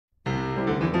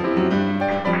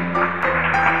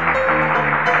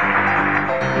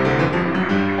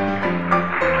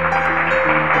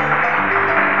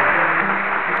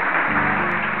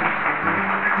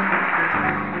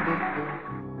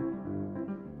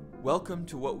Welcome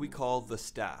to what we call the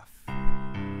staff.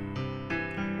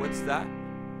 What's that?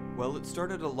 Well, it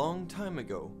started a long time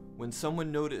ago when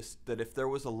someone noticed that if there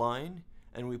was a line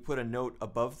and we put a note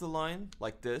above the line,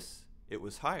 like this, it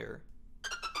was higher.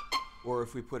 Or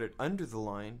if we put it under the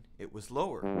line, it was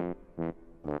lower.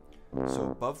 So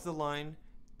above the line,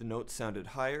 the notes sounded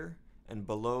higher, and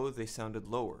below they sounded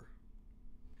lower.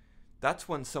 That's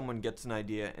when someone gets an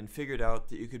idea and figured out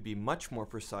that you could be much more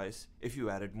precise if you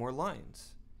added more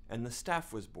lines. And the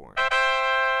staff was born.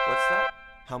 What's that?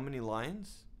 How many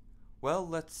lines? Well,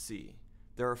 let's see.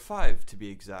 There are 5 to be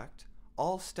exact,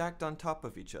 all stacked on top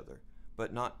of each other,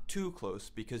 but not too close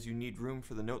because you need room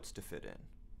for the notes to fit in.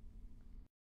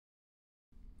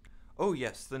 Oh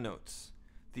yes, the notes.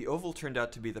 The oval turned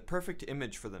out to be the perfect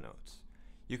image for the notes.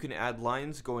 You can add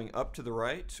lines going up to the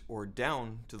right or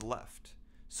down to the left.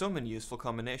 So many useful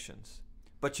combinations.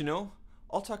 But you know,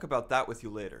 I'll talk about that with you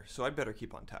later, so I'd better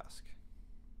keep on task.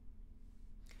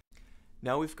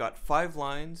 Now we've got 5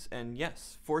 lines and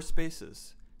yes, 4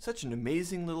 spaces. Such an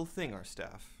amazing little thing, our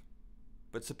staff.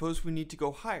 But suppose we need to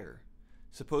go higher.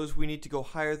 Suppose we need to go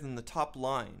higher than the top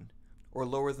line or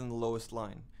lower than the lowest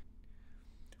line.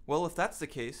 Well, if that's the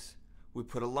case, we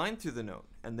put a line through the note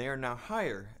and they are now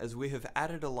higher as we have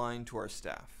added a line to our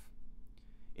staff.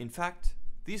 In fact,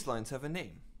 these lines have a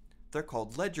name. They're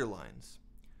called ledger lines.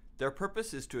 Their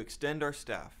purpose is to extend our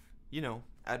staff. You know,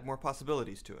 add more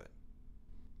possibilities to it.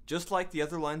 Just like the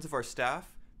other lines of our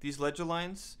staff, these ledger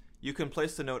lines, you can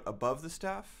place the note above the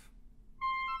staff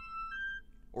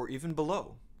or even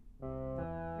below.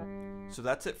 So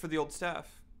that's it for the old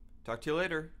staff. Talk to you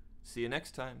later. See you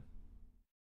next time.